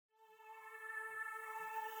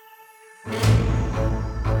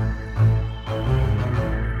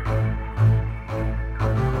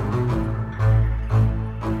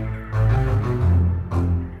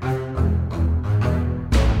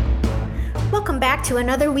welcome back to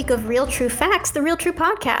another week of Real True Facts, the Real True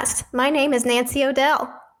Podcast. My name is Nancy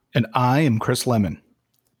O'Dell. And I am Chris Lemon.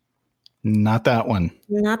 Not that one.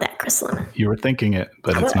 Not that Chris Lemon. You were thinking it,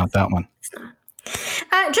 but it's not that one. It's not.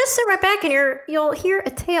 Just sit right back and you'll hear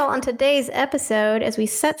a tale on today's episode as we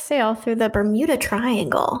set sail through the Bermuda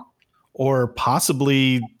Triangle. Or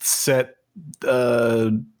possibly set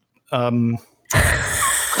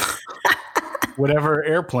whatever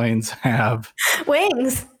airplanes have.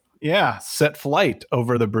 Wings. Yeah, set flight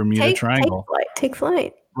over the Bermuda Triangle. Take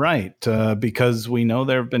flight. Right, because we know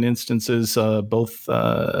there have been instances, both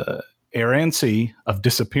air and sea, of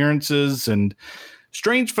disappearances and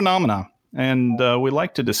strange phenomena. And we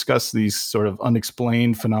like to discuss these sort of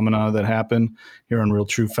unexplained phenomena that happen here on Real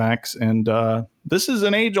True Facts. And this is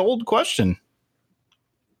an age-old question.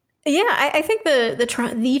 Yeah, I think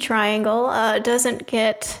the triangle doesn't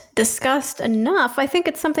get discussed enough. I think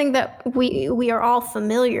it's something that we are all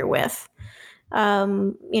familiar with. I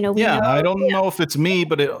don't know if it's me,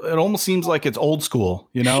 but it almost seems like it's old school.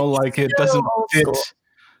 Like it doesn't fit. School.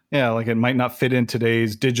 Yeah, like it might not fit in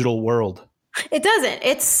today's digital world. It doesn't.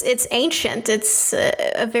 It's ancient. It's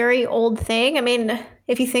a very old thing. I mean,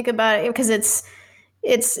 if you think about it, because it's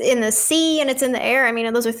in the sea and it's in the air. I mean,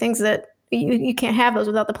 and those are things that you can't have those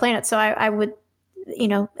without the planet. So I would,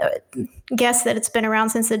 guess that it's been around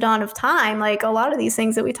since the dawn of time, like a lot of these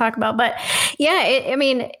things that we talk about. But yeah,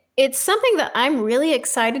 it's something that I'm really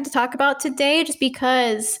excited to talk about today, just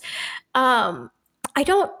because I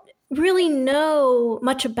don't really know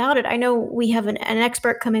much about it. I know we have an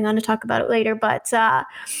expert coming on to talk about it later, but I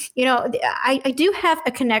do have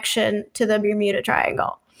a connection to the Bermuda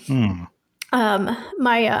Triangle.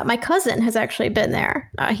 My cousin has actually been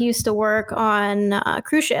there. He used to work on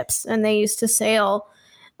cruise ships, and they used to sail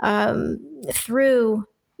through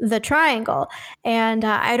the triangle. And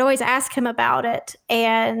I'd always ask him about it,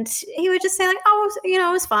 and he would just say like, "Oh,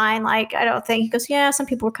 it was fine. Like, I don't think." He goes, "Yeah, some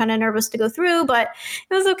people were kind of nervous to go through, but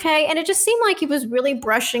it was okay." And it just seemed like he was really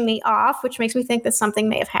brushing me off, which makes me think that something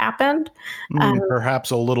may have happened. Perhaps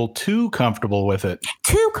a little too comfortable with it.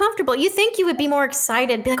 Too comfortable. You think you would be more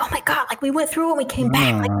excited, be like, "Oh my God, like we went through and we came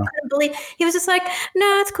back." Like, I couldn't believe. He was just like, "No,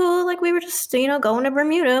 it's cool. Like we were just, going to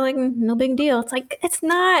Bermuda. Like no big deal." It's like, it's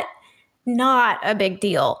not a big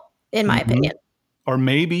deal, in my opinion. Or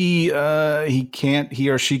maybe he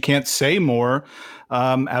or she can't say more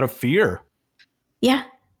out of fear. Yeah.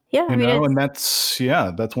 And that's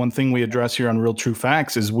one thing we address here on Real True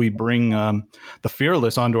Facts is we bring the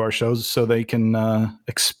fearless onto our shows so they can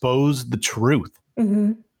expose the truth.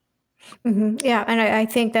 Mm-hmm. Mm-hmm. Yeah, and I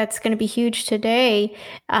think that's going to be huge today.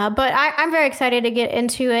 But I'm very excited to get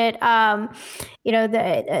into it.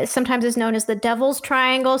 Sometimes it's known as the Devil's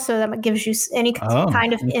Triangle, so that gives you any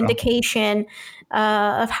kind of indication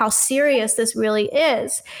of how serious this really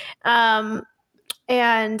is. And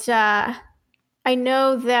I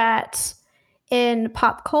know that in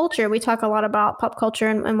pop culture, we talk a lot about pop culture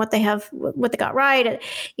and what they got right.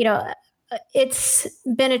 It's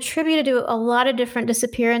been attributed to a lot of different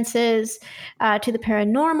disappearances to the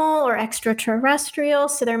paranormal or extraterrestrial.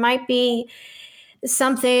 So there might be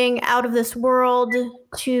something out of this world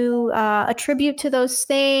to attribute to those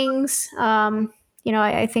things.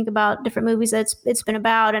 I think about different movies that it's been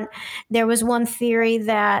about. And there was one theory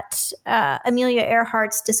that Amelia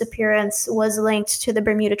Earhart's disappearance was linked to the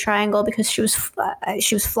Bermuda Triangle because she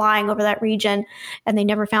was flying over that region and they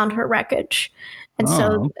never found her wreckage.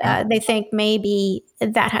 And they think maybe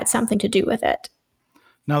that had something to do with it.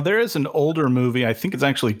 Now, there is an older movie, I think it's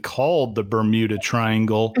actually called The Bermuda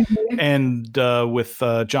Triangle, and with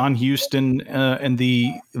John Huston, and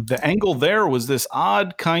the angle there was this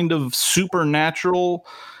odd kind of supernatural.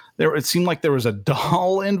 It seemed like there was a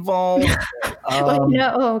doll involved.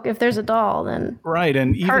 If there's a doll, then right,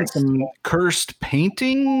 and even some cursed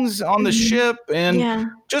paintings on the ship,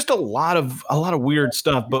 and just a lot of weird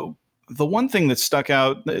stuff. But the one thing that stuck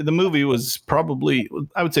out, the movie was probably,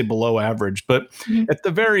 I would say, below average. But at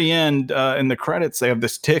the very end, in the credits, they have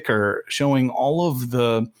this ticker showing all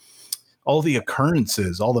the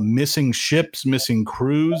occurrences, all the missing ships, missing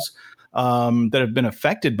crews that have been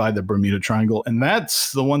affected by the Bermuda Triangle. And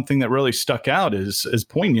that's the one thing that really stuck out as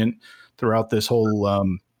poignant throughout this whole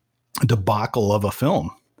debacle of a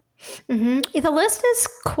film. Mm-hmm. The list is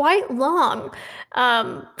quite long.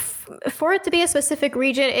 For it to be a specific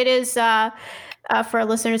region, it is, for our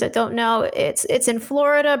listeners that don't know, it's in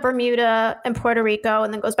Florida, Bermuda, and Puerto Rico,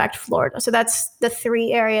 and then goes back to Florida. So that's the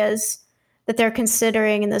three areas that they're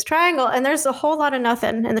considering in this triangle. And there's a whole lot of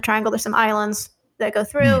nothing in the triangle. There's some islands that go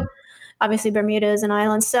through. Obviously, Bermuda is an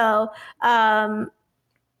island. So,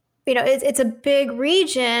 it's a big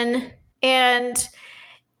region, and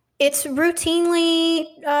it's routinely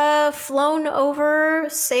flown over,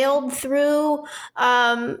 sailed through,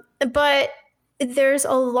 but there's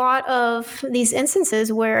a lot of these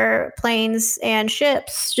instances where planes and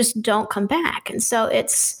ships just don't come back. And so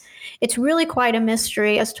it's really quite a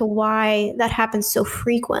mystery as to why that happens so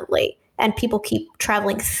frequently and people keep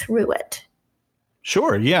traveling through it.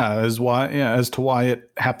 Sure. Yeah. As to why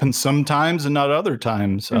it happens sometimes and not other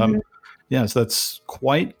times. Mm-hmm. Yes, that's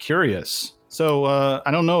quite curious. So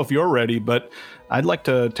I don't know if you're ready, but I'd like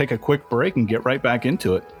to take a quick break and get right back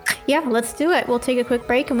into it. Yeah, let's do it. We'll take a quick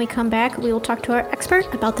break and we come back. We will talk to our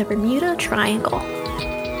expert about the Bermuda Triangle.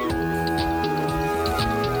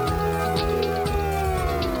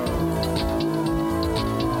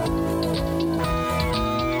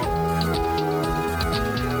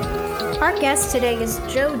 Our guest today is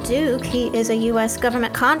Joe Duke. He is a U.S.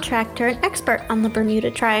 government contractor and expert on the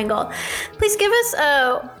Bermuda Triangle. Please give us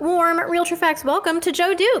a warm Real True Facts welcome to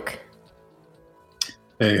Joe Duke.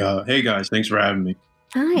 Hey guys, thanks for having me.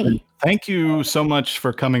 Hi. Thank you so much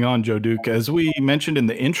for coming on, Joe Duke. As we mentioned in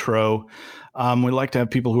the intro, we like to have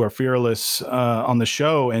people who are fearless on the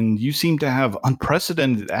show, and you seem to have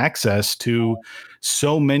unprecedented access to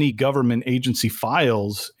so many government agency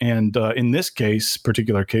files, and in this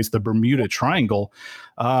particular case, the Bermuda Triangle.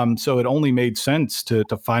 So it only made sense to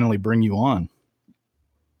finally bring you on.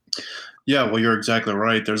 Yeah, well, you're exactly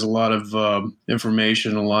right. There's a lot of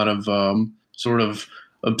information, a lot of sort of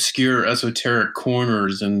obscure esoteric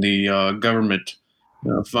corners in the government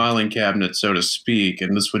filing cabinet, so to speak,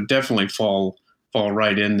 and this would definitely fall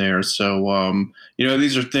right in there. So,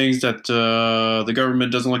 these are things that the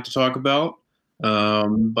government doesn't like to talk about,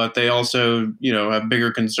 but they also, have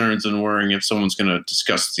bigger concerns than worrying if someone's going to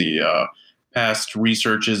discuss the past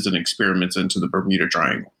researches and experiments into the Bermuda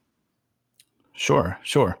Triangle. Sure.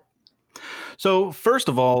 So first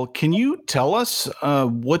of all, can you tell us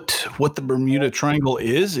what the Bermuda Triangle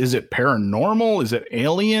is? Is it paranormal? Is it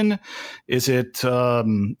alien? Is it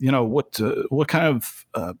what kind of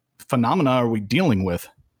phenomena are we dealing with?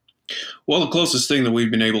 Well, the closest thing that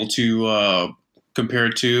we've been able to compare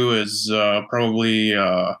it to is probably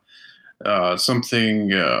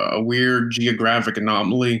something a weird geographic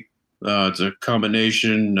anomaly. It's a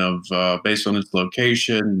combination of based on its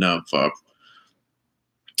location of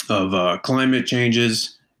climate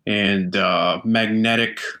changes and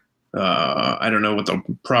magnetic, I don't know what the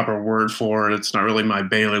proper word for it. It's not really my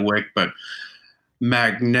bailiwick, but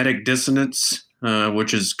magnetic dissonance,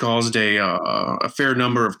 which has caused a fair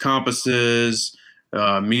number of compasses,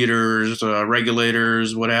 meters,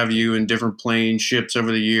 regulators, what have you, in different planes, ships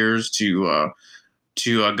over the years to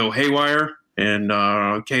go haywire,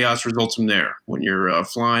 and chaos results from there. When you're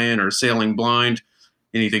flying or sailing blind,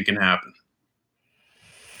 anything can happen.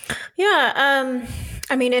 Yeah,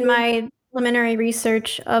 in my preliminary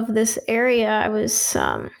research of this area, I was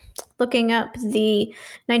looking up the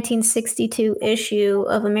 1962 issue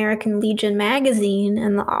of American Legion magazine,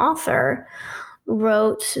 and the author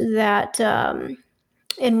wrote that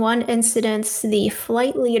in one instance, the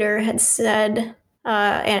flight leader had said,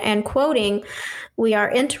 and quoting, "We are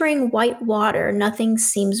entering white water. Nothing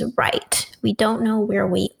seems right. We don't know where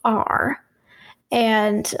we are."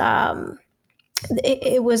 And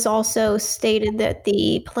it was also stated that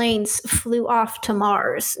the planes flew off to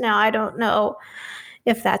Mars. Now, I don't know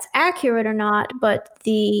if that's accurate or not, but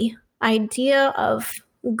the idea of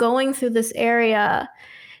going through this area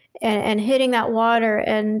and hitting that water,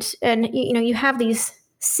 and you have these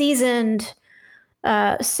seasoned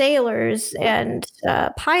sailors and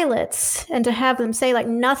pilots, and to have them say, like,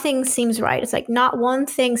 nothing seems right. It's like not one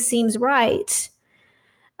thing seems right.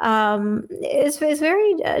 Is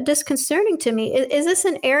very disconcerting to me. Is this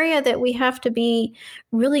an area that we have to be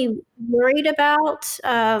really worried about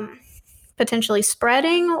potentially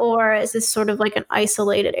spreading, or is this sort of like an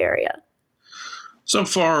isolated area? So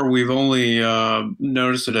far, we've only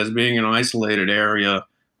noticed it as being an isolated area,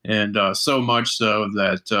 and so much so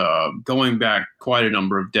that going back quite a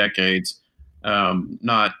number of decades,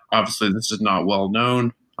 not obviously this is not well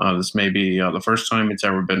known. This may be the first time it's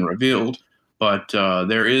ever been revealed. But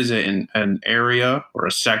there is an area, or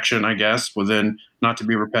a section, I guess, within, not to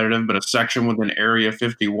be repetitive, but a section within Area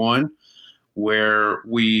 51 where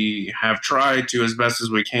we have tried to, as best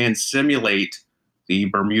as we can, simulate the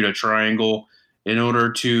Bermuda Triangle in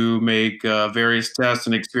order to make various tests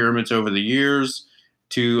and experiments over the years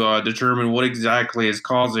to determine what exactly is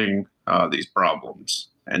causing these problems.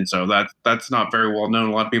 And so that's not very well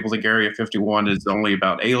known. A lot of people think Area 51 is only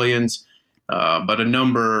about aliens. But a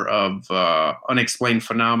number of unexplained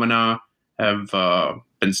phenomena have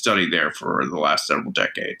been studied there for the last several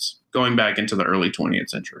decades, going back into the early 20th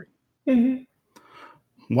century.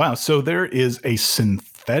 Mm-hmm. Wow. So there is a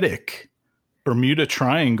synthetic Bermuda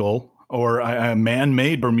Triangle, or a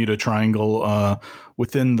man-made Bermuda Triangle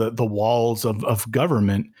within the walls of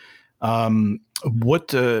government.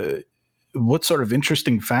 What sort of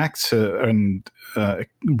interesting facts and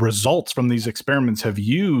results from these experiments have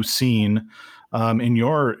you seen in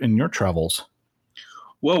your travels?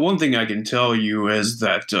 Well, one thing I can tell you is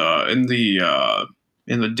that in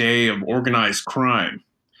the day of organized crime,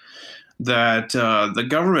 that the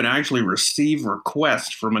government actually received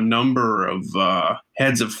requests from a number of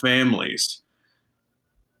heads of families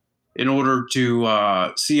in order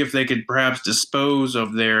to see if they could perhaps dispose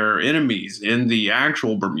of their enemies in the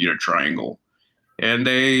actual Bermuda Triangle. And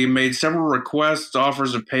they made several requests,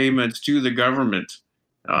 offers of payments to the government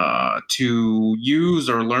to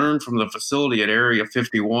use or learn from the facility at Area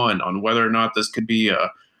 51 on whether or not this could be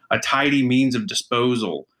a tidy means of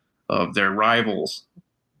disposal of their rivals.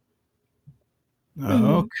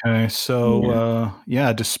 Okay, so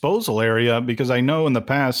disposal area, because I know in the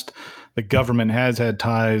past the government has had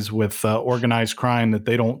ties with organized crime that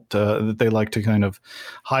they don't that they like to kind of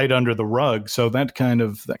hide under the rug. So that kind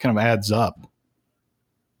of adds up.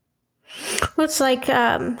 Well, it's like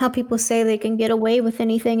how people say they can get away with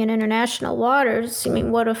anything in international waters. I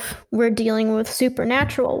mean, what if we're dealing with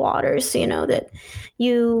supernatural waters? That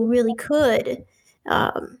you really could,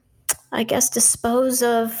 I guess, dispose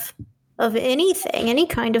of anything, any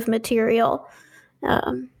kind of material,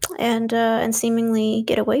 and seemingly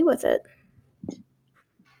get away with it.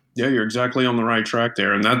 Yeah, you're exactly on the right track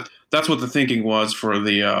there, and that's what the thinking was for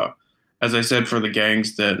the, as I said, for the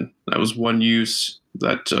gangs. That was one use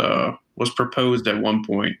that was proposed at one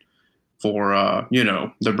point for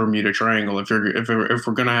the Bermuda Triangle. If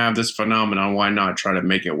we're going to have this phenomenon, why not try to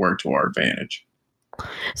make it work to our advantage?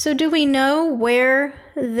 So, do we know where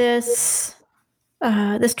this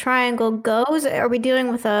triangle goes? Are we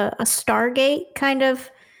dealing with a Stargate kind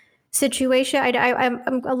of situation?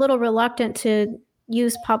 I'm a little reluctant to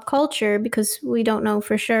use pop culture because we don't know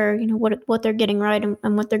for sure, what they're getting right and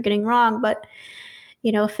what they're getting wrong. But,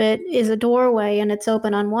 if it is a doorway and it's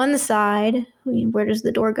open on one side, where does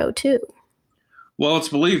the door go to? Well, it's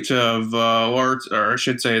believed to have, or I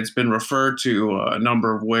should say, it's been referred to a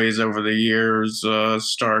number of ways over the years: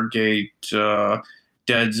 Stargate,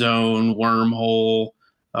 dead zone, wormhole,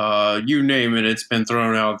 you name it. It's been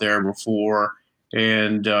thrown out there before,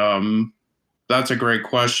 and that's a great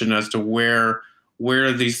question as to where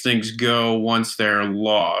these things go once they're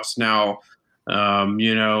lost. Now,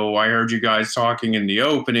 I heard you guys talking in the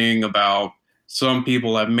opening about some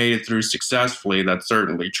people have made it through successfully. That's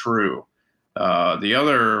certainly true. The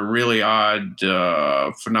other really odd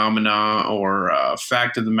phenomena or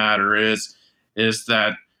fact of the matter is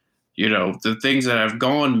that, the things that have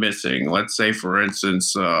gone missing, let's say, for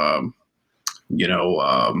instance, in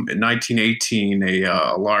 1918,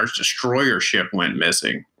 a large destroyer ship went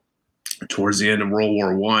missing towards the end of World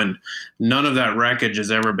War I. None of that wreckage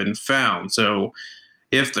has ever been found. So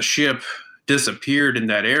if the ship disappeared in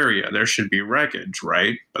that area, there should be wreckage,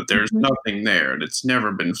 right? But there's nothing there, and it's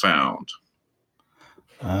never been found.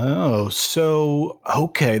 Oh, so,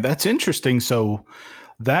 okay, that's interesting. So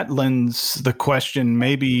that lends the question,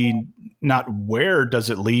 maybe not where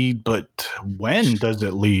does it lead, but when does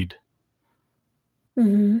it lead?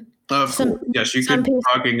 Mm-hmm. Of course, yes, you could be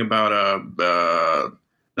talking about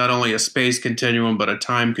not only a space continuum, but a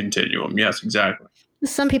time continuum. Yes, exactly.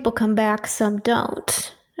 Some people come back, some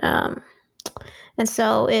don't. And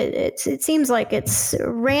so it seems like it's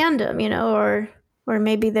random, or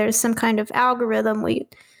maybe there's some kind of algorithm we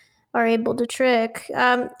are able to trick.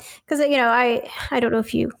 Because, I don't know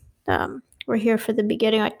if you were here for the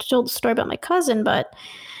beginning. I told the story about my cousin, but,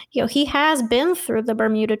 he has been through the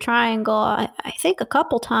Bermuda Triangle, I think a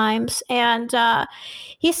couple times, and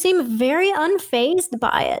he seemed very unfazed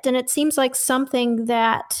by it. And it seems like something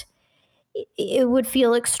that it would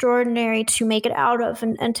feel extraordinary to make it out of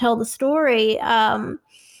and tell the story.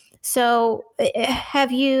 So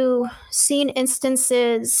have you seen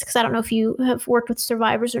instances, because I don't know if you have worked with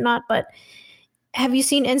survivors or not, but have you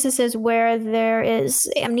seen instances where there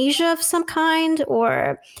is amnesia of some kind,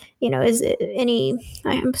 or, is it any,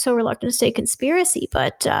 I'm so reluctant to say conspiracy,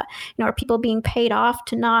 but, are people being paid off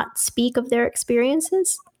to not speak of their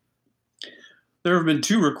experiences? There have been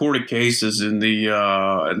 2 recorded cases in the,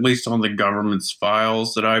 at least on the government's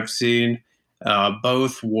files that I've seen.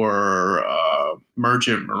 Both were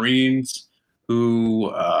merchant marines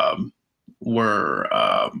who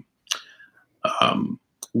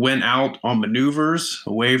went out on maneuvers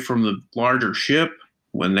away from the larger ship.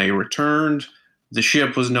 When they returned, the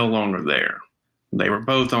ship was no longer there. They were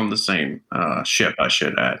both on the same ship, I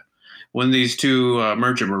should add. When these two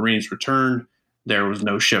merchant marines returned, there was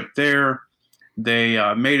no ship there. They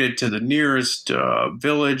made it to the nearest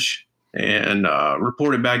village and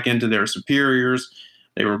reported back into their superiors.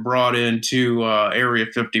 They were brought into Area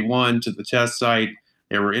 51 to the test site.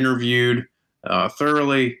 They were interviewed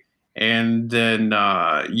thoroughly. And then,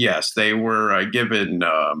 yes, they were given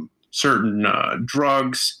certain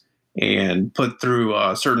drugs and put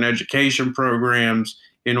through certain education programs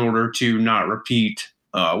in order to not repeat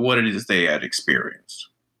what it is they had experienced.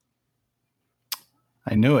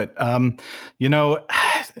 I knew it.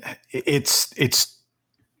 It's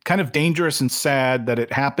kind of dangerous and sad that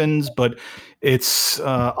it happens, but it's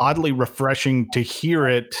oddly refreshing to hear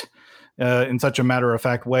it in such a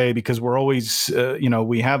matter-of-fact way, because we're always,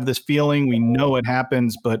 we have this feeling, we know it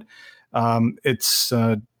happens, but it's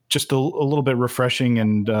just a little bit refreshing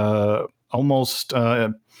and almost,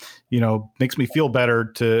 makes me feel better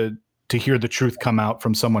to hear the truth come out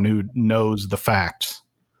from someone who knows the facts.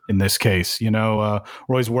 In this case, we're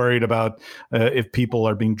always worried about if people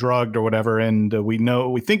are being drugged or whatever, and we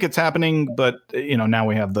think it's happening, but now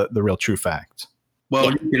we have the real true facts.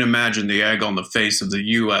 Well, you can imagine the egg on the face of the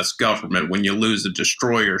U.S. government when you lose a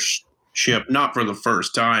destroyer ship, not for the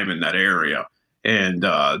first time in that area, and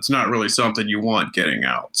it's not really something you want getting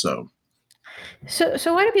out. So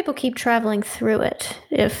why do people keep traveling through it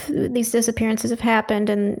if these disappearances have happened,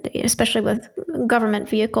 and especially with government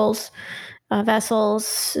vehicles?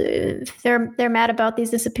 Vessels, they're mad about these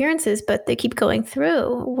disappearances, but they keep going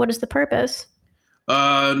through. What is the purpose?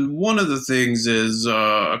 One of the things is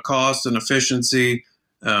cost and efficiency,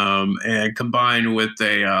 and combined with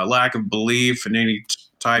a lack of belief in any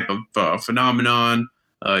type of phenomenon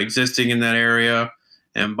existing in that area.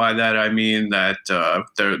 And by that, I mean that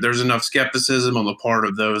there's enough skepticism on the part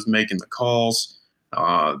of those making the calls.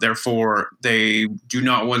 Therefore, they do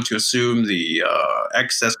not want to assume the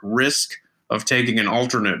excess risk of taking an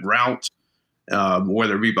alternate route,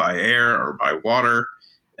 whether it be by air or by water.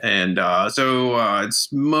 And so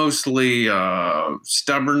it's mostly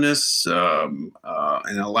stubbornness and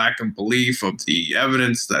a lack of belief of the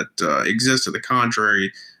evidence that exists to the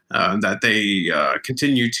contrary, that they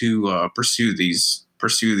continue to pursue these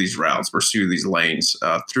routes, pursue these lanes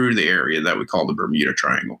through the area that we call the Bermuda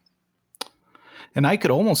Triangle. And I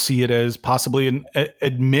could almost see it as possibly an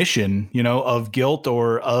admission, of guilt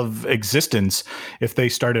or of existence. If they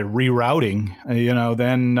started rerouting,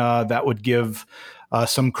 then that would give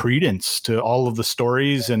some credence to all of the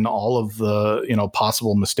stories and all of the,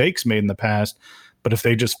 possible mistakes made in the past. But if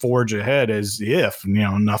they just forge ahead as if,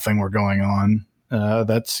 nothing were going on,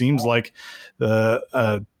 that seems like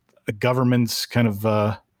a government's kind of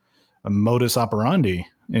a modus operandi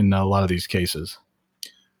in a lot of these cases.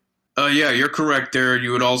 Yeah, you're correct there.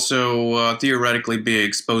 You would also theoretically be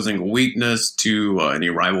exposing a weakness to any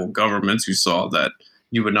rival governments who saw that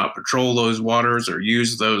you would not patrol those waters or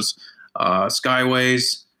use those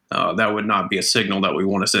skyways. That would not be a signal that we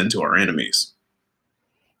want to send to our enemies.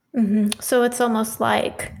 Mm-hmm. So it's almost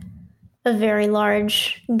like a very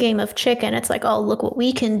large game of chicken. It's like, oh, look what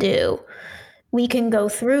we can do. We can go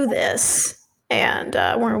through this, and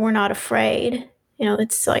we're not afraid.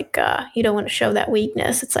 It's like you don't want to show that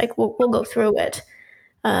weakness. It's like, we'll go through it.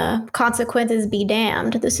 Consequences be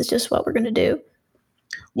damned. This is just what we're going to do.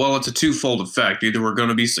 Well, it's a twofold effect. Either we're going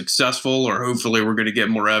to be successful, or hopefully we're going to get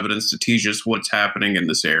more evidence to teach us what's happening in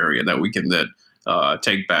this area that we can then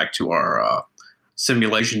take back to our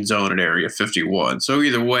simulation zone at Area 51. So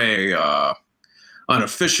either way,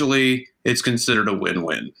 unofficially, it's considered a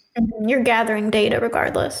win-win. You're gathering data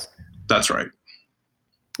regardless. That's right.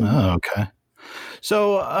 Oh, okay.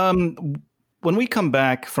 So when we come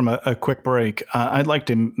back from a quick break, I'd like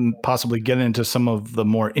to possibly get into some of the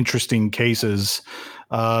more interesting cases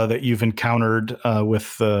that you've encountered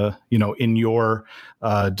with, in your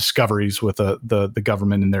discoveries with the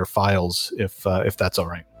government and their files, if that's all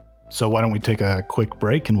right. So why don't we take a quick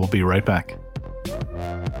break and we'll be right back.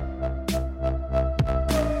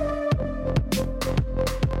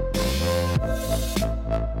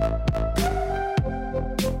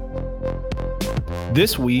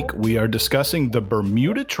 This week, we are discussing the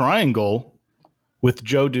Bermuda Triangle with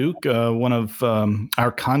Joe Duke, one of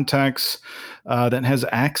our contacts that has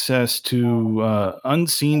access to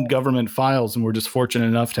unseen government files. And we're just fortunate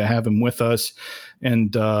enough to have him with us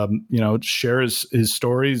and, share his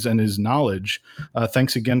stories and his knowledge.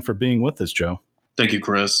 Thanks again for being with us, Joe. Thank you,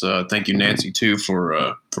 Chris. Thank you, Nancy, too,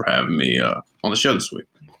 for having me on the show this week.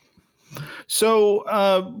 So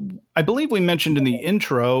I believe we mentioned in the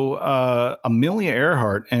intro Amelia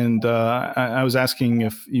Earhart, and I was asking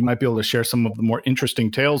if you might be able to share some of the more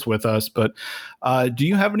interesting tales with us. But do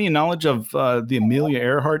you have any knowledge of the Amelia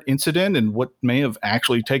Earhart incident and what may have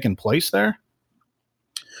actually taken place there?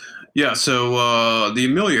 Yeah, so the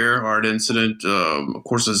Amelia Earhart incident, of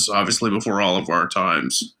course, is obviously before all of our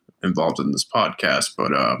times involved in this podcast.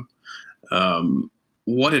 But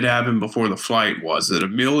what had happened before the flight was that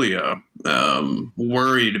Amelia,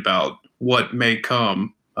 worried about what may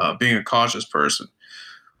come, being a cautious person,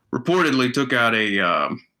 reportedly took out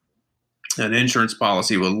an insurance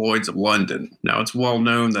policy with Lloyd's of London. Now, it's well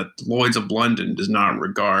known that Lloyd's of London does not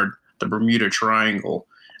regard the Bermuda Triangle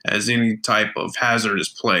as any type of hazardous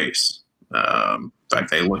place. In fact,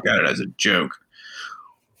 they look at it as a joke.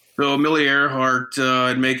 So Amelia Earhart,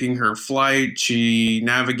 in making her flight, she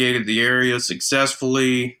navigated the area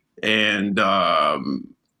successfully, and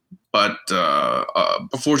but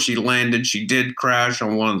before she landed, she did crash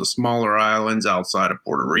on one of the smaller islands outside of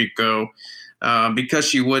Puerto Rico. Because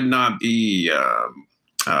she would not be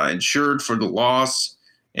insured for the loss,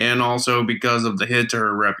 and also because of the hit to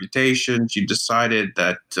her reputation, she decided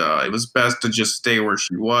that it was best to just stay where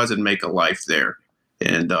she was and make a life there.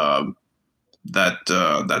 And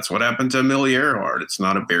that's what happened to Amelia Earhart. It's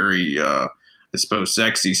not a very, I suppose,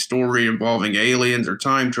 sexy story involving aliens or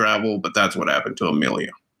time travel, but that's what happened to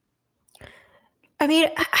Amelia. I mean,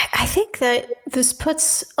 I think that this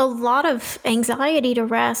puts a lot of anxiety to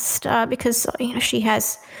rest because she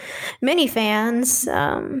has many fans.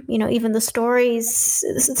 Even the stories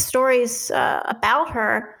about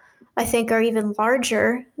her, I think, are even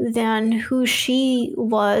larger than who she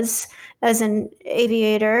was as an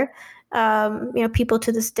aviator. People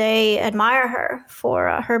to this day admire her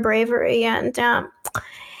for her bravery, and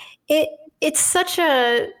it's such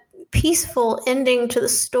a peaceful ending to the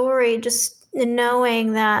story, just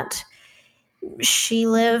knowing that she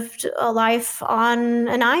lived a life on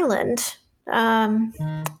an island, and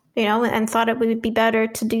thought it would be better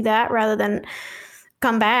to do that rather than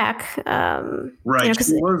come back. Right.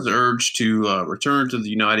 She was urged to return to the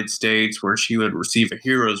United States, where she would receive a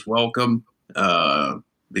hero's welcome,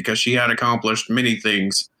 because she had accomplished many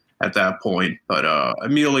things at that point. But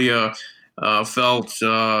Amelia felt,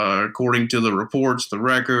 according to the reports, the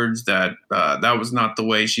records, that that was not the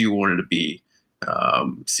way she wanted to be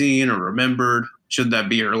seen or remembered, should that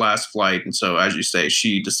be her last flight. And so, as you say,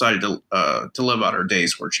 she decided to live out her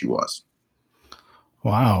days where she was.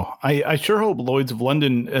 Wow. I sure hope Lloyd's of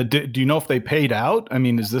London, do you know if they paid out? I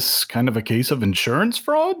mean, is this kind of a case of insurance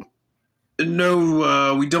fraud?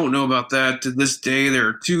 No, we don't know about that. To this day, there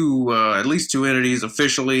are at least two entities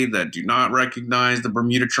officially that do not recognize the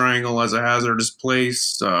Bermuda Triangle as a hazardous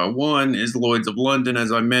place. One is Lloyd's of London,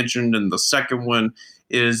 as I mentioned, and the second one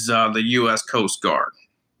is the U.S. Coast Guard.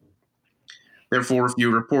 Therefore, if you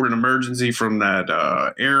report an emergency from that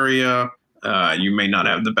area, you may not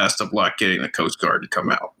have the best of luck getting the Coast Guard to come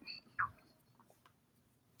out.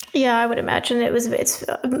 Yeah, I would imagine it's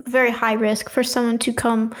very high risk for someone to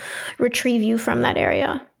come retrieve you from that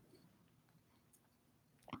area.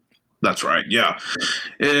 That's right. Yeah,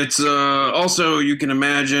 it's also, you can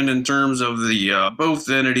imagine, in terms of the both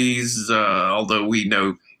entities, although we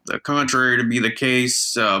know the contrary to be the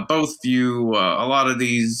case, both view a lot of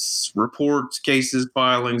these reports, cases,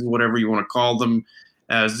 filings, whatever you want to call them,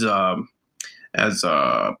 as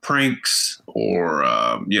pranks or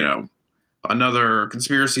another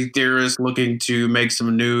conspiracy theorist looking to make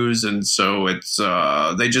some news, and so it's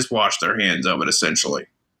they just wash their hands of it, essentially.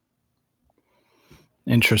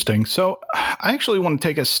 Interesting. So I actually want to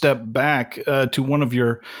take a step back to one of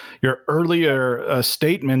your earlier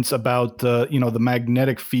statements about the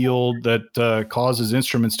magnetic field that causes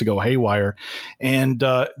instruments to go haywire, and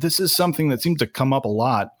this is something that seems to come up a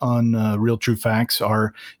lot on Real True Facts.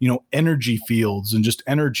 Are energy fields and just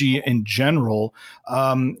energy in general.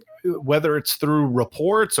 Whether it's through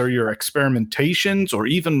reports or your experimentations or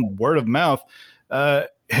even word of mouth,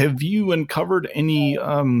 have you uncovered any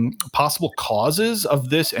possible causes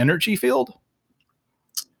of this energy field?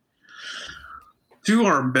 To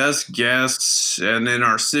our best guess, and in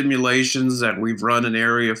our simulations that we've run in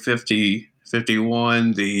Area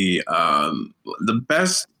 51, the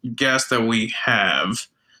best guess that we have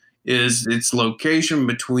is its location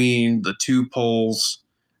between the two poles,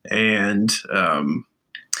 and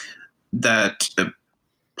that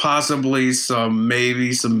possibly some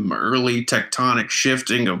early tectonic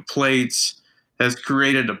shifting of plates has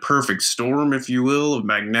created a perfect storm, if you will, of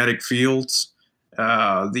magnetic fields.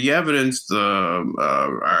 The evidence,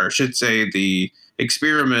 I should say the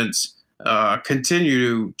experiments,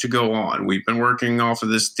 continue to go on. We've been working off of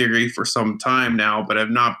this theory for some time now, but have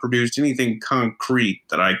not produced anything concrete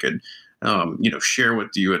that I could, share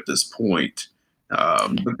with you at this point.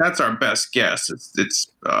 But that's our best guess.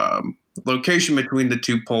 It's location between the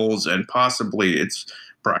two poles and possibly its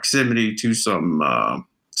proximity to some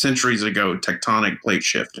centuries ago tectonic plate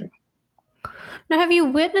shifting. Now, have you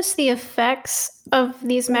witnessed the effects of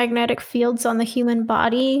these magnetic fields on the human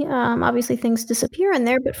body? Obviously, things disappear in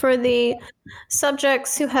there, but for the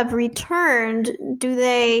subjects who have returned, do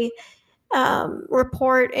they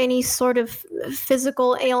report any sort of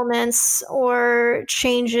physical ailments or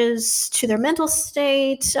changes to their mental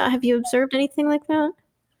state? Have you observed anything like that?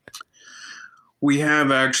 We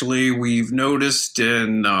have actually. We've noticed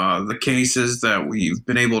in the cases that we've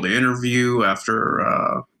been able to interview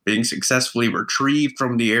after being successfully retrieved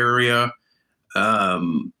from the area,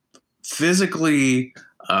 physically,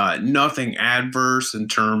 nothing adverse in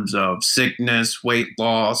terms of sickness, weight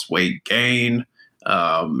loss, weight gain,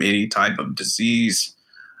 any type of disease.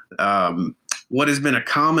 What has been a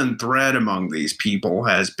common thread among these people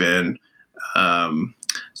has been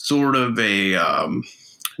sort of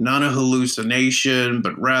not a hallucination,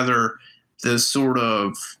 but rather this sort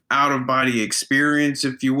of out-of-body experience,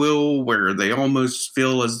 if you will, where they almost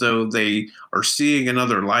feel as though they are seeing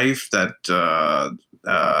another life that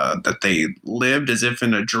they lived as if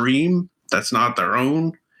in a dream that's not their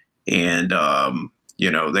own. And,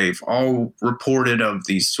 they've all reported of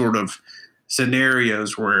these sort of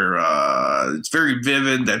scenarios where it's very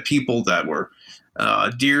vivid that people that were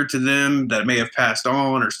dear to them that may have passed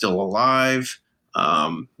on are still alive.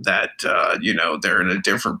 They're in a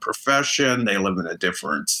different profession, they live in a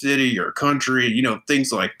different city or country,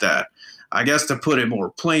 things like that. I guess to put it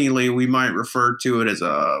more plainly, we might refer to it as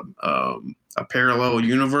a parallel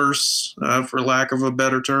universe, for lack of a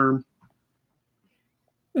better term.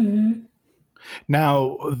 Mm-hmm.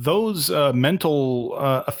 Now, those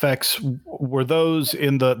mental effects, were those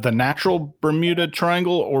in the natural Bermuda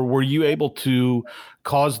Triangle, or were you able to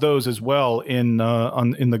cause those as well in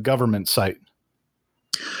the government site?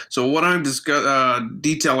 So what I'm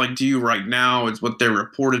detailing to you right now is what they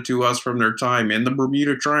reported to us from their time in the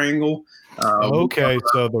Bermuda Triangle. Okay,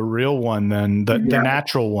 so the real one then, the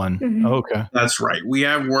natural one. Mm-hmm. Okay. That's right. We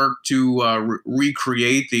have worked to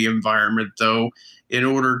recreate the environment, though, in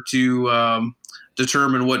order to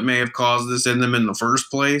determine what may have caused this in them in the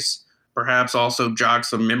first place. Perhaps also jog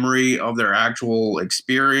some memory of their actual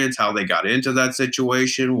experience, how they got into that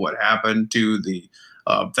situation, what happened to the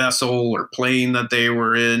vessel or plane that they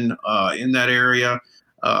were in that area.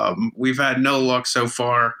 We've had no luck so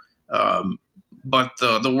far, but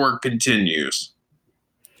the work continues.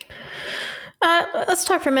 Let's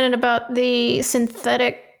talk for a minute about the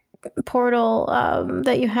synthetic portal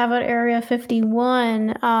that you have at Area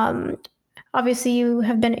 51. Obviously, you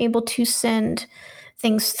have been able to send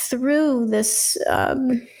things through this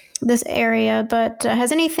area, but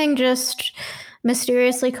has anything just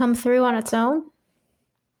mysteriously come through on its own?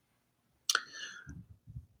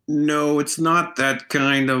 No, it's not that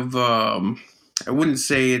kind of. I wouldn't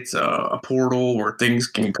say it's a portal where things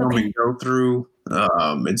can come and go through.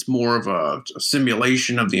 It's more of a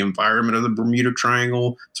simulation of the environment of the Bermuda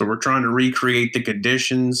Triangle. So we're trying to recreate the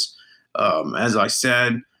conditions. As I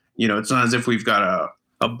said, it's not as if we've got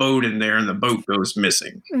a boat in there and the boat goes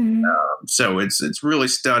missing. Mm-hmm. So it's really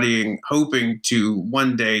studying, hoping to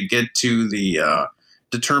one day get to the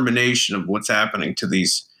determination of what's happening to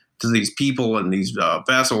these people and these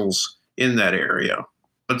vessels in that area.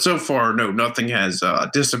 But so far, no, nothing has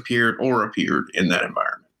disappeared or appeared in that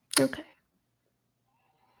environment. Okay.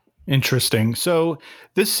 Interesting. So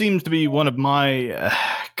this seems to be one of my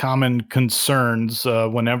common concerns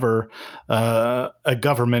whenever a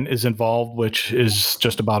government is involved, which is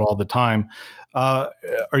just about all the time.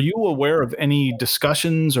 Are you aware of any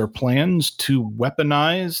discussions or plans to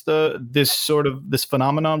weaponize this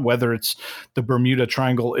phenomenon, whether it's the Bermuda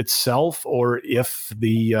Triangle itself or if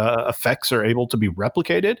the effects are able to be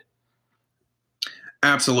replicated?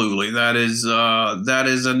 Absolutely. That is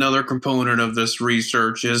another component of this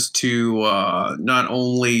research, is to not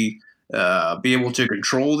only be able to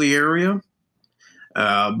control the area,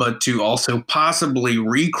 but to also possibly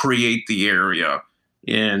recreate the area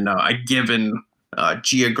in a given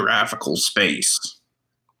geographical space.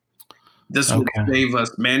 This would save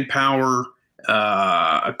us manpower,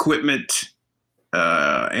 equipment,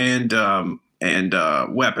 and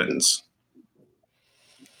weapons.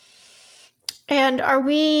 And are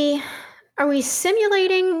we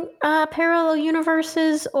simulating parallel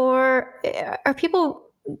universes, or are people?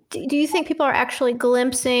 Do you think people are actually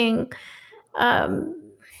glimpsing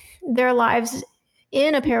their lives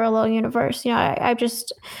in a parallel universe. I'm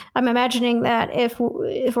imagining that if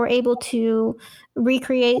we're able to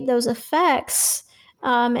recreate those effects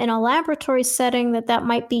in a laboratory setting, that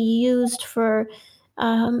might be used for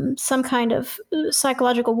some kind of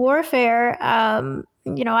psychological warfare.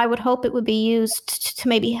 I would hope it would be used to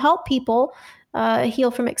maybe help people heal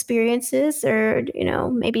from experiences, or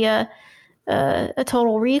maybe a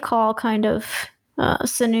total recall kind of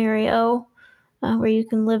scenario where you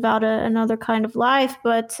can live out another kind of life.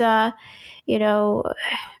 But are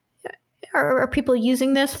people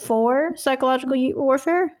using this for psychological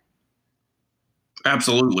warfare?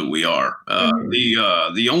 Absolutely, we are.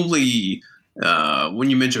 The only when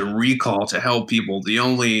you mention recall to help people, the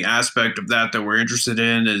only aspect of that we're interested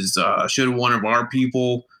in is should one of our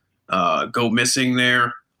people go missing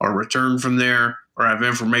there or return from there or have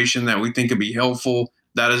information that we think could be helpful.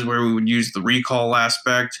 That is where we would use the recall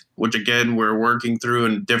aspect, which again, we're working through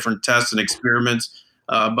in different tests and experiments.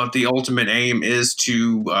 But the ultimate aim is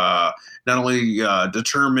to not only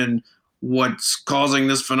determine what's causing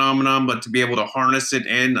this phenomenon, but to be able to harness it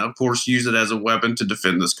and, of course, use it as a weapon to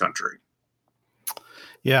defend this country.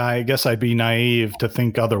 Yeah, I guess I'd be naive to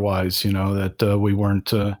think otherwise, that we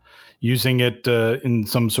weren't using it in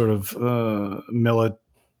some sort of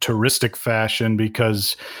militaristic fashion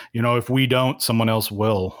because, if we don't, someone else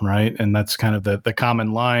will, right? And that's kind of the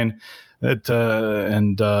common line that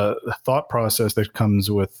and the thought process that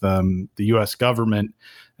comes with the U.S. government.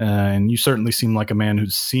 And you certainly seem like a man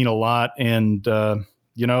who's seen a lot and,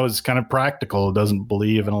 is kind of practical, doesn't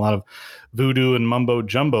believe in a lot of voodoo and mumbo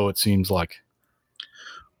jumbo, it seems like.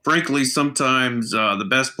 Frankly, sometimes the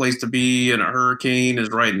best place to be in a hurricane is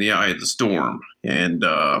right in the eye of the storm. And,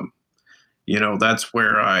 that's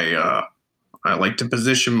where I like to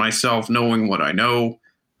position myself knowing what I know.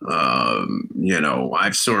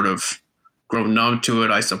 I've sort of grown numb to it,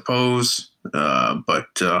 I suppose.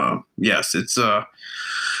 But yes, it's a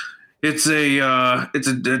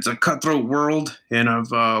cutthroat world,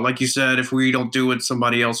 and like you said, if we don't do it,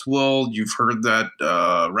 somebody else will. You've heard that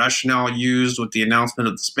rationale used with the announcement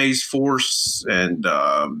of the Space Force, and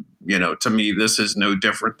to me, this is no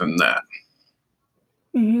different than that.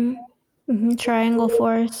 Triangle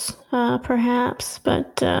Force, perhaps,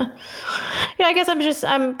 but I guess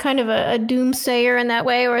I'm kind of a doomsayer in that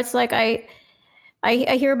way, where it's like I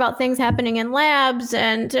hear about things happening in labs,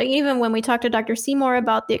 and even when we talk to Dr. Seymour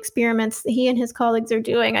about the experiments that he and his colleagues are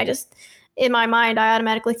doing, in my mind, I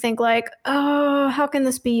automatically think like, oh, how can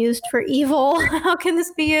this be used for evil? How can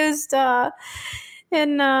this be used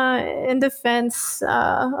in defense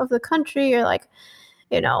of the country? Or like,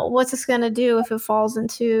 what's this going to do if it falls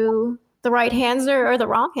into the right hands or the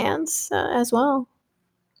wrong hands as well?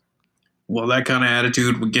 Well, that kind of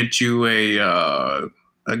attitude would get you a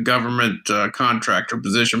government contractor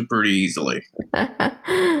position pretty easily.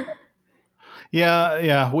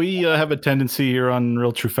 Yeah. We have a tendency here on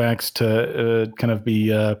Real True Facts to kind of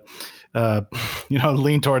be,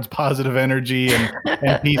 lean towards positive energy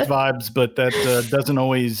and peace vibes, but that doesn't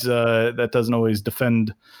always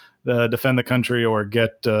defend the country or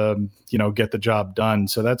get the job done.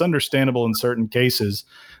 So that's understandable in certain cases.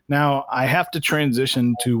 Now I have to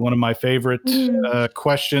transition to one of my favorite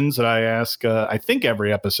questions that I ask, I think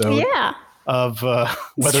every episode. Yeah. Of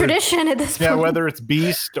whether tradition at this point. Yeah, whether it's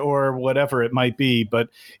Beast or whatever it might be. But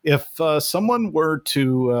if someone were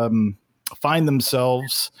to find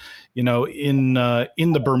themselves, in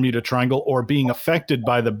the Bermuda Triangle or being affected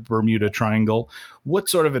by the Bermuda Triangle, what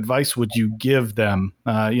sort of advice would you give them?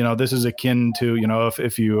 This is akin to,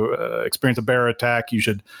 if you experience a bear attack, you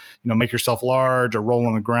should, make yourself large or roll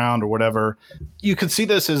on the ground or whatever. You could see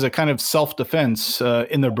this as a kind of self-defense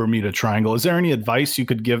in the Bermuda Triangle. Is there any advice you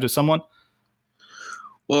could give to someone?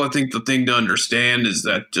 Well, I think the thing to understand is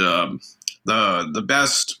that the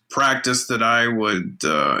best practice that I would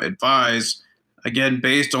advise, again,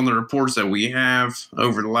 based on the reports that we have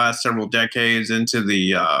over the last several decades into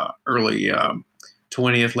the early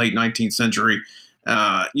 20th, late 19th century,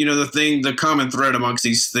 the common thread amongst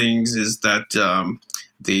these things is that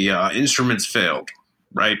the instruments failed,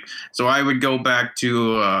 right? So I would go back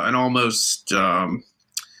to an almost,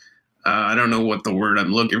 I don't know what the word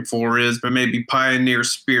I'm looking for is, but maybe pioneer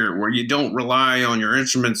spirit, where you don't rely on your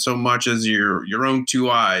instrument so much as your own two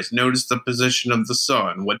eyes. Notice the position of the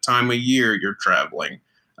sun, what time of year you're traveling,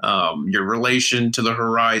 your relation to the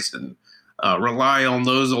horizon. Rely on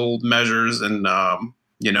those old measures, and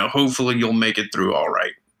hopefully you'll make it through all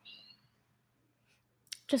right.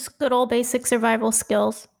 Just good old basic survival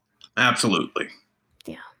skills. Absolutely.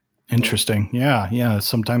 Yeah. Interesting. Yeah.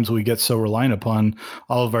 Sometimes we get so reliant upon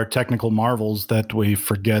all of our technical marvels that we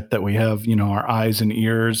forget that we have, our eyes and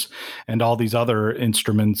ears and all these other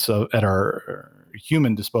instruments at our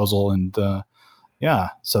human disposal. And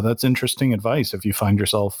so that's interesting advice if you find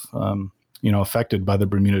yourself, affected by the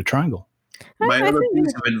Bermuda Triangle. My other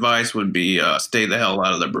piece of advice would be stay the hell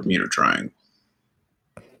out of the Bermuda Triangle.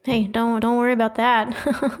 Hey, don't worry about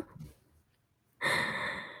that.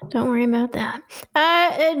 Don't worry about that.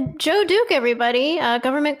 Joe Duke, everybody,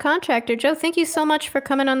 government contractor. Joe, thank you so much for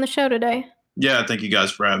coming on the show today. Yeah, thank you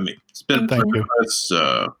guys for having me. It's been thank you. Chris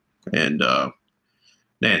and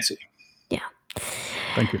Nancy. Yeah.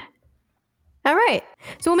 Thank you. All right.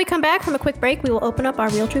 So when we come back from a quick break, we will open up our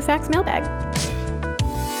Real True Facts mailbag.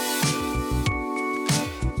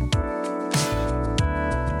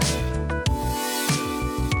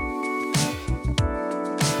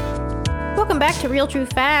 Welcome back to Real True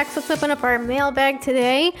Facts. Let's open up our mailbag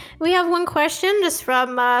today. We have one question just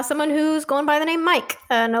from someone who's going by the name Mike.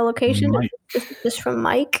 No location, just from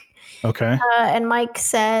Mike. Okay. And Mike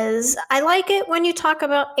says, I like it when you talk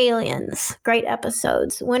about aliens. Great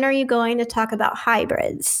episodes. When are you going to talk about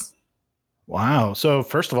hybrids? Wow. So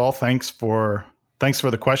first of all, thanks for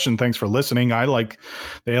the question. Thanks for listening. I like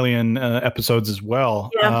the alien episodes as well.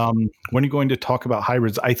 Yeah. When are you going to talk about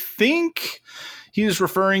hybrids? I think he's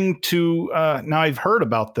referring to, now I've heard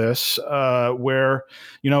about this, where,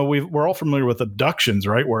 we're all familiar with abductions,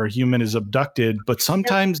 right? Where a human is abducted, but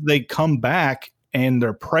sometimes they come back and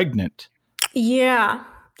they're pregnant. Yeah.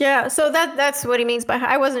 So that's what he means by,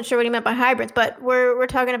 I wasn't sure what he meant by hybrids, but we're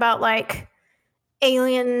talking about like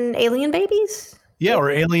alien babies. Yeah,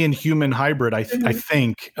 or alien human hybrid, I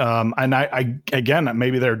think. And I again,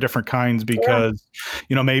 maybe there are different kinds because,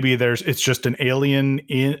 maybe it's just an alien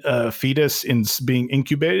fetus being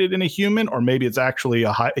incubated in a human, or maybe it's actually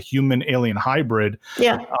a human alien hybrid.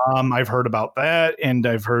 Yeah. I've heard about that, and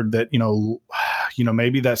I've heard that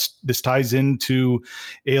maybe this ties into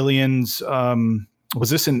aliens.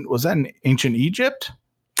 Was that in ancient Egypt?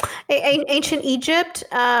 Ancient Egypt.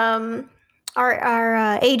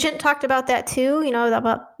 Our agent talked about that too,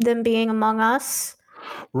 about them being among us.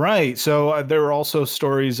 Right. So there were also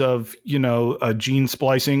stories of, gene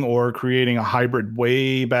splicing or creating a hybrid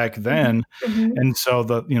way back then. Mm-hmm. And so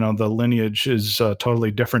the lineage is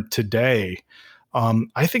totally different today.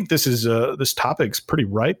 I think this topic's pretty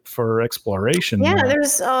ripe for exploration. Yeah,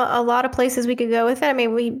 there's a lot of places we could go with it. I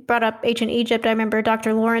mean, we brought up ancient Egypt. I remember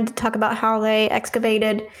Dr. Lauren to talk about how they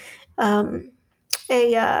excavated a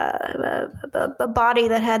body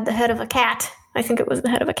that had the head of a cat. I think it was the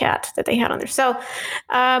head of a cat that they had on there. So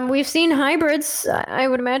we've seen hybrids, I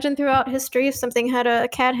would imagine, throughout history. If something had a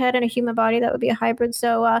cat head and a human body, that would be a hybrid.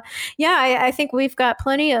 So, I think we've got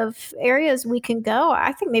plenty of areas we can go.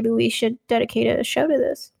 I think maybe we should dedicate a show to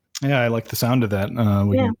this. Yeah, I like the sound of that.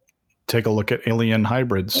 We can take a look at alien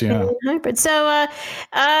hybrids. Alien hybrids. So,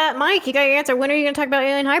 Mike, you got your answer. When are you going to talk about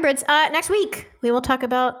alien hybrids? Next week. We will talk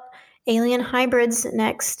about alien hybrids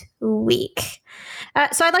next week.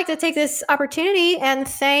 So I'd like to take this opportunity and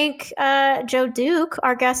thank Joe Duke,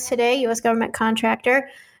 our guest today, U.S. government contractor,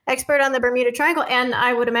 expert on the Bermuda Triangle, and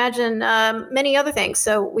I would imagine many other things.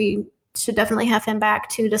 So we should definitely have him back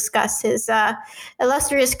to discuss his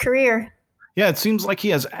illustrious career. Yeah, it seems like he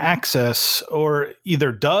has access, or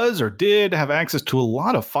either does or did have access to a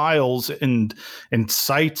lot of files and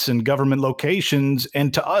sites and government locations.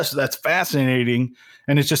 And to us, that's fascinating.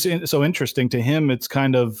 And it's just so interesting. To him, it's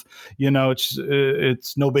kind of,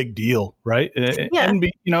 it's no big deal, right? Yeah.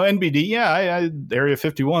 NBD, Area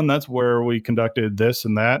 51, that's where we conducted this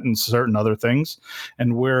and that and certain other things.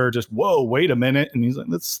 And we're just, whoa, wait a minute. And he's like,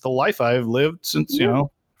 that's the life I've lived since,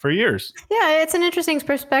 for years. Yeah, it's an interesting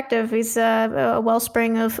perspective. He's a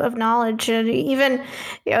wellspring of knowledge. And even,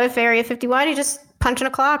 if Area 51, he's just punching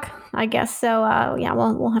a clock, I guess. So,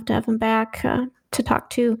 we'll have to have him back to talk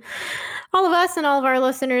to all of us and all of our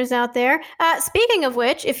listeners out there. Speaking of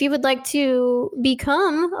which, if you would like to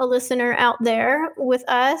become a listener out there with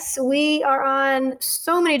us, we are on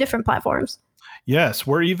so many different platforms. Yes,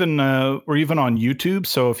 we're even on YouTube.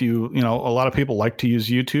 So if a lot of people like to use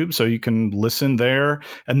YouTube, so you can listen there,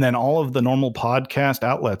 and then all of the normal podcast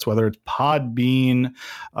outlets, whether it's Podbean,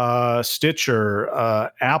 Stitcher,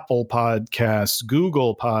 Apple Podcasts,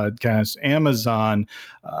 Google Podcasts, Amazon,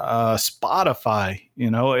 Spotify.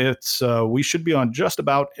 It's we should be on just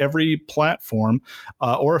about every platform,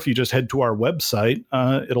 or if you just head to our website,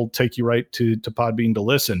 it'll take you right to Podbean to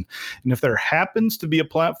listen. And if there happens to be a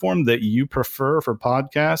platform that you prefer for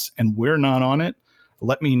podcasts and we're not on it,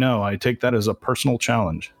 let me know. I take that as a personal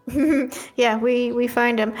challenge. Yeah, we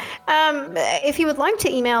find them. If you would like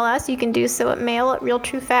to email us, you can do so at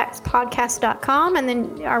mail@realtruefactspodcast.com, and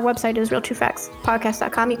then our website is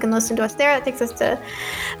realtruefactspodcast.com. You can listen to us there. That takes us to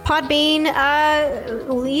Podbean.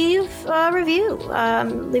 Leave a review.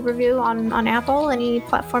 Leave a review on Apple, any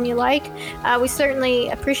platform you like. We certainly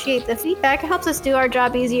appreciate the feedback. It helps us do our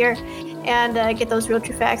job easier and get those real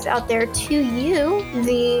true facts out there to you,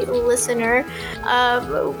 the listener.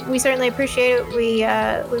 We certainly appreciate it. We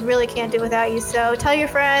really can't do it without you. So tell your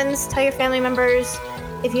friends, tell your family members.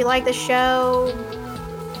 If you like the show,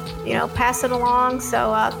 pass it along.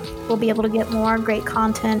 So we'll be able to get more great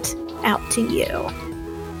content out to you.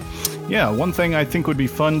 Yeah, one thing I think would be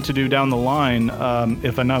fun to do down the line,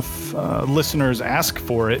 if enough listeners ask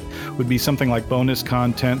for it, would be something like bonus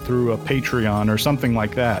content through a Patreon or something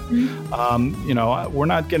like that. Mm-hmm. We're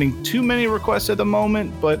not getting too many requests at the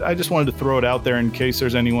moment, but I just wanted to throw it out there in case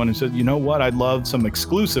there's anyone who said, you know what, I'd love some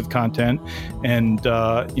exclusive content, and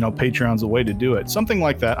Patreon's the way to do it. Something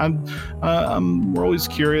like that. We're always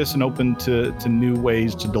curious and open to new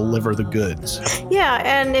ways to deliver the goods. Yeah,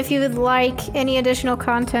 and if you would like any additional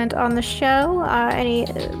content on the show, any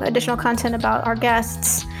additional content about our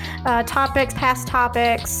guests, topics, past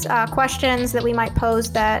topics, questions that we might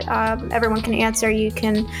pose that everyone can answer, you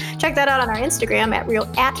can check that out on our Instagram at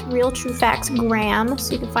realtruefactsgram.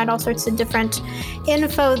 So you can find all sorts of different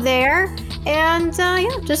info there. And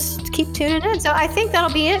just keep tuning in. So I think that'll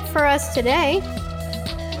be it for us today.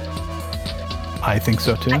 I think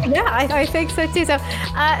so too. I think so too. So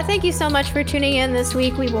thank you so much for tuning in this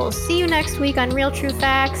week. We will see you next week on Real True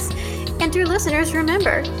Facts. And dear listeners,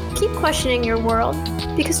 remember, keep questioning your world,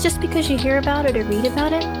 because just because you hear about it or read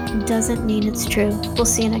about it doesn't mean it's true. We'll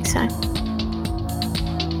see you next time.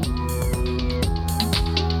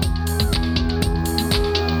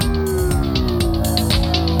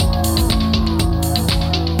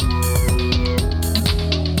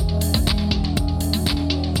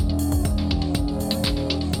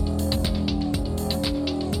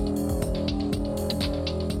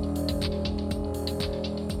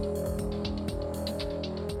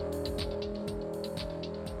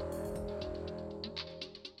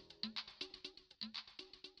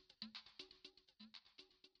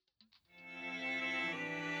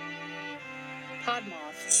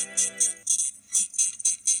 Podmoth.